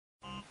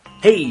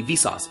Hey,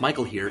 Vsauce,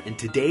 Michael here, and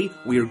today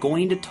we are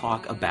going to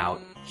talk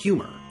about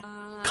humor,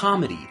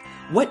 comedy.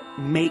 What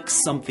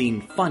makes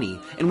something funny?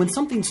 And when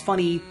something's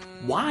funny,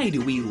 why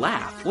do we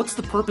laugh? What's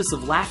the purpose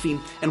of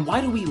laughing, and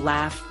why do we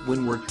laugh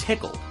when we're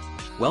tickled?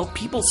 Well,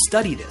 people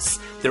study this.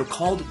 They're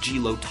called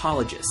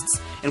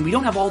gelotologists, and we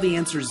don't have all the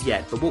answers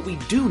yet, but what we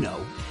do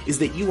know is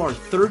that you are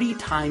 30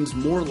 times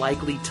more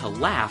likely to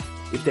laugh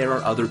if there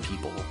are other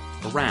people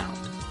around.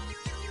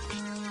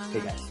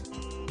 Hey guys.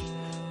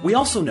 We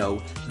also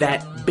know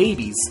that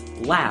babies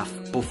laugh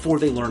before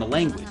they learn a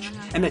language,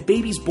 and that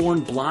babies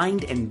born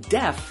blind and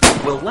deaf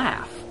will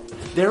laugh.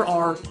 There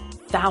are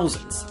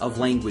thousands of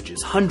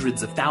languages,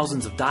 hundreds of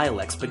thousands of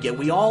dialects, but yet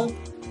we all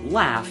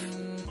laugh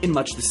in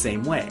much the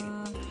same way.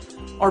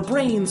 Our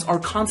brains are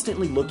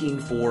constantly looking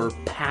for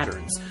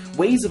patterns,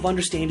 ways of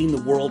understanding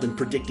the world and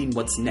predicting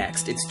what's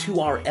next. It's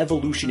to our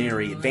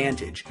evolutionary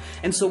advantage.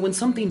 And so when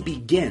something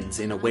begins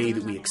in a way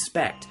that we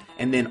expect,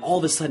 and then all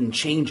of a sudden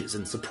changes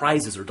and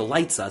surprises or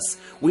delights us,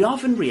 we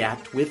often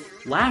react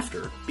with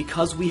laughter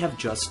because we have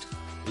just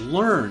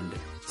learned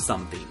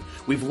something.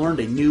 We've learned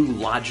a new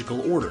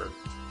logical order.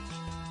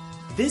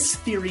 This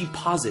theory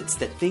posits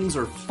that things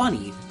are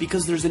funny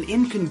because there's an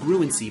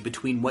incongruency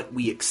between what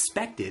we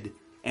expected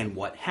and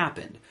what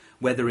happened,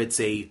 whether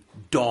it's a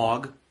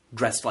dog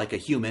dressed like a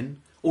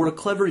human or a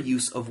clever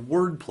use of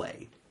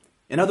wordplay.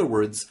 In other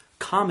words,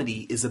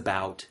 comedy is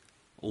about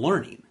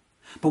learning.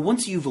 But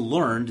once you've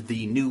learned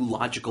the new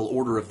logical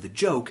order of the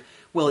joke,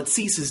 well, it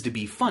ceases to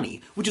be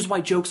funny, which is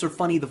why jokes are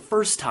funny the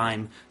first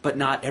time, but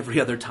not every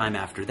other time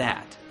after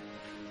that.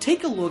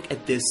 Take a look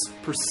at this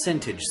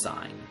percentage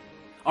sign.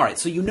 Alright,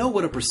 so you know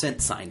what a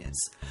percent sign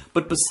is.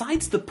 But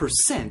besides the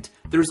percent,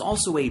 there's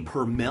also a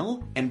per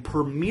mil and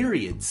per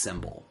myriad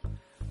symbol.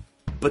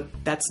 But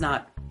that's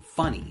not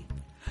funny.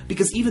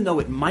 Because even though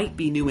it might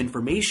be new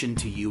information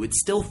to you, it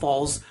still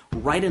falls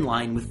right in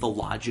line with the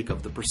logic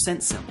of the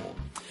percent symbol.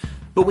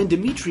 But when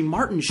Dimitri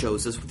Martin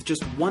shows us with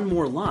just one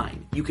more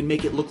line, you can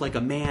make it look like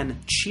a man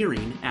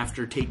cheering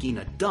after taking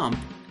a dump,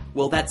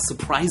 well, that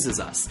surprises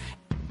us.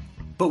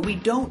 But we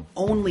don't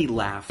only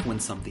laugh when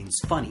something's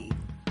funny.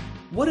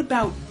 What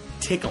about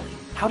tickling?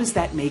 How does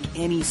that make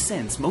any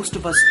sense? Most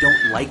of us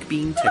don't like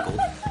being tickled,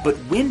 but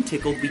when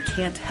tickled, we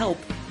can't help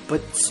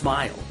but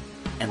smile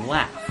and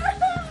laugh.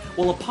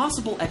 Well, a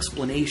possible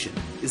explanation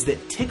is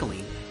that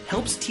tickling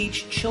helps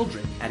teach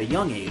children at a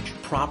young age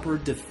proper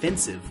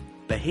defensive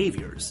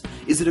behaviors.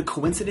 Is it a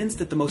coincidence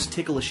that the most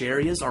ticklish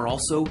areas are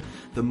also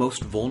the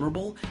most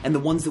vulnerable and the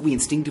ones that we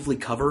instinctively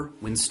cover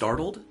when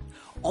startled?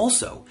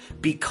 Also,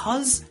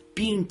 because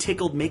being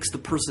tickled makes the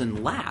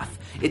person laugh,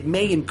 it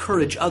may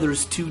encourage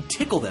others to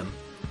tickle them,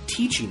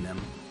 teaching them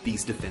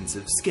these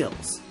defensive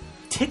skills.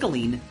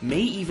 Tickling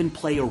may even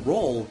play a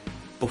role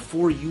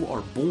before you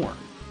are born.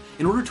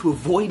 In order to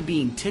avoid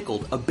being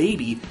tickled, a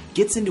baby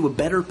gets into a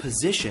better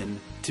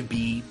position to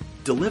be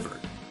delivered.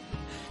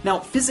 Now,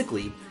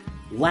 physically,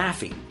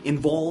 laughing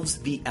involves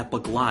the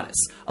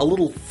epiglottis, a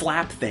little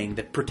flap thing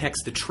that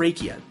protects the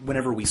trachea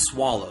whenever we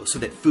swallow so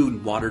that food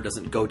and water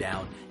doesn't go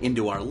down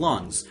into our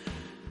lungs.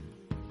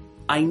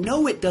 I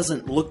know it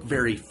doesn't look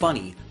very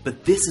funny,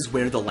 but this is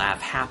where the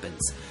laugh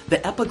happens.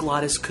 The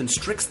epiglottis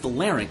constricts the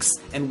larynx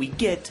and we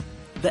get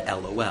the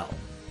LOL.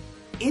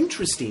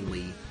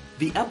 Interestingly,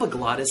 the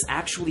epiglottis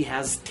actually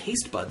has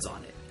taste buds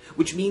on it,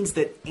 which means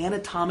that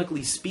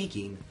anatomically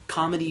speaking,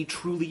 comedy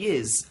truly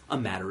is a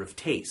matter of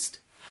taste.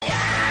 Get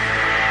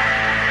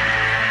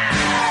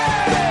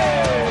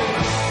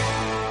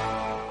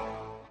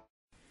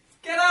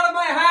out of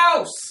my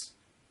house!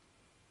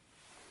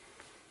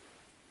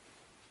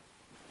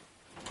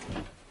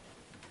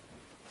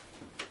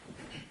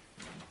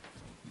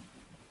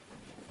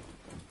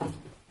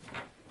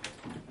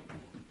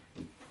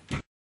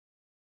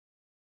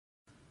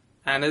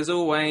 And as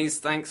always,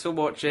 thanks for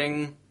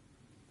watching.